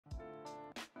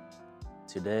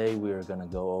Today we are going to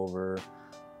go over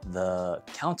the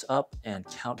count up and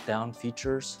count down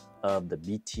features of the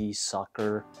BT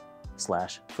Soccer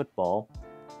 / Football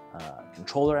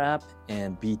controller app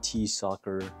and BT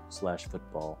Soccer /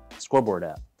 Football scoreboard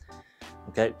app.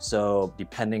 Okay, so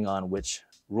depending on which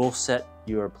rule set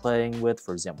you are playing with,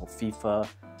 for example, FIFA,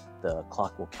 the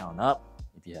clock will count up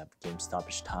if you have game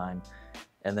stoppage time.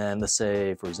 And then let's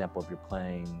say, for example, if you're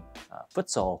playing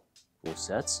futsal rule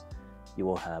sets, you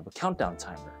will have a countdown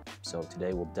timer. So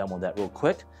today we'll demo that real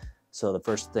quick. So the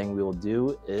first thing we will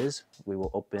do is we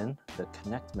will open the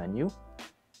Connect menu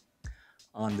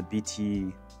on the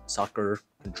BT Soccer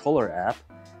controller app.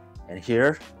 And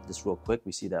here, just real quick,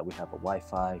 we see that we have a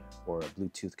Wi-Fi or a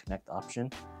Bluetooth connect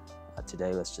option.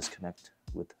 Today, let's just connect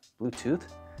with Bluetooth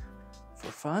for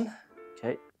fun.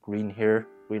 Okay, green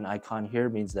icon here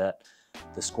means that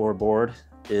the scoreboard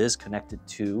is connected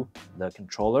to the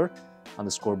controller. On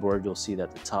the scoreboard, you'll see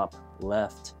that the top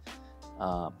left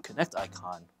connect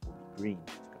icon will be green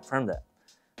to confirm that.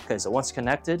 Okay, so once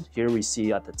connected, here we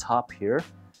see at the top here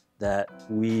that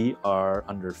we are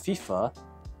under FIFA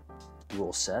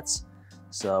rule sets.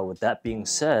 So with that being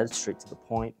said, straight to the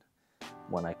point,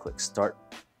 when I click start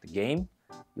the game,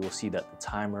 you will see that the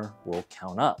timer will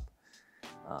count up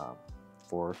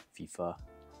for FIFA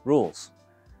rules.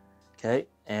 Okay,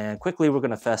 and quickly we're going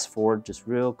to fast forward just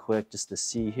real quick just to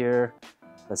see here.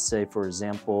 Let's say, for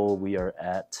example, we are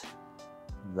at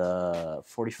the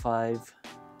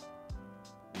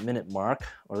 45-minute mark,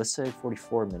 or let's say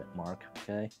 44-minute mark,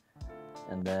 okay?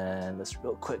 And then let's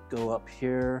real quick go up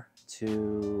here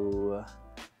to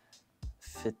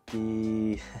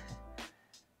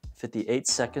 58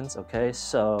 seconds, okay?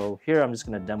 So here I'm just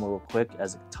gonna demo real quick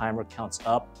as the timer counts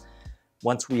up.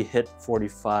 Once we hit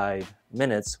 45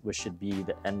 minutes, which should be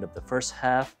the end of the first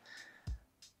half,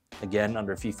 again,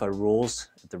 under FIFA rules,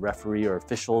 if the referee or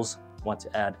officials want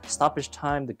to add stoppage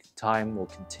time, the time will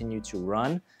continue to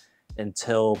run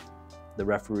until the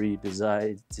referee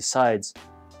decides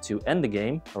to end the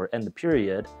game or end the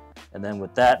period. And then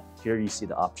with that, here you see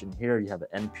the option here, you have an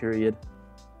end period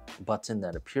button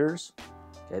that appears.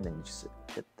 Okay, then you just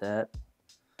hit that.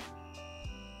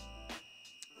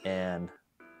 And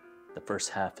the first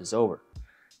half is over.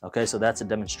 Okay, so that's a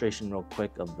demonstration real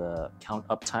quick of the count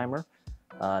up timer.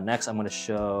 Next, I'm going to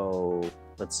show,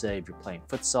 let's say if you're playing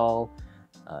futsal,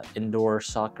 indoor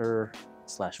soccer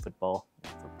 / football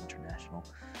for international,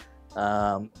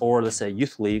 or let's say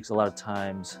youth leagues. A lot of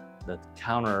times the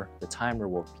timer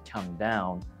will be counting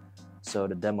down. So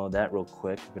to demo that real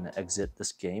quick, we're going to exit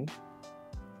this game.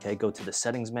 Okay, go to the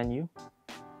settings menu.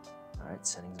 All right,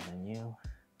 settings menu.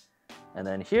 And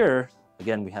then here,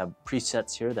 again, we have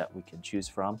presets here that we can choose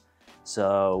from.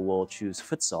 So we'll choose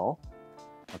futsal.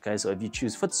 Okay, so if you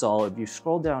choose futsal, if you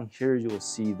scroll down here, you will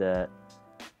see that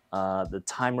the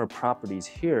timer properties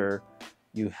here,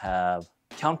 you have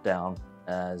countdown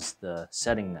as the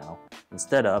setting now.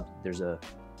 Instead of, there's a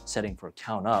setting for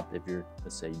count up if you're,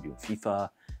 let's say you do FIFA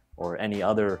or any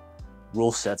other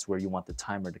rule sets where you want the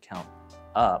timer to count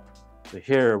up. So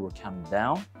here we're counting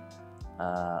down.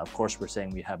 Of course, we're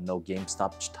saying we have no game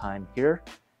stoppage time here.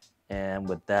 And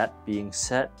with that being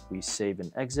set, we save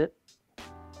and exit.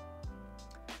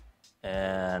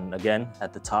 And again,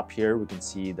 at the top here, we can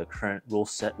see the current rule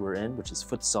set we're in, which is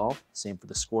futsal. Same for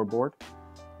the scoreboard.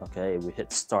 Okay, if we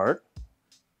hit start,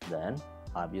 then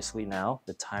obviously now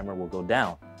the timer will go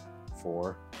down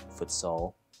for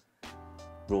futsal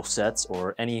rule sets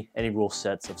or any rule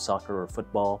sets of soccer or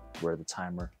football where the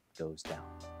timer goes down.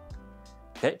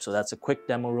 Okay, so that's a quick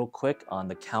demo real quick on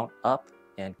the count up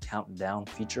and count down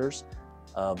features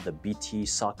of the BT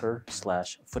Soccer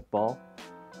 / Football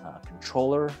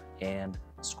controller and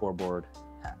scoreboard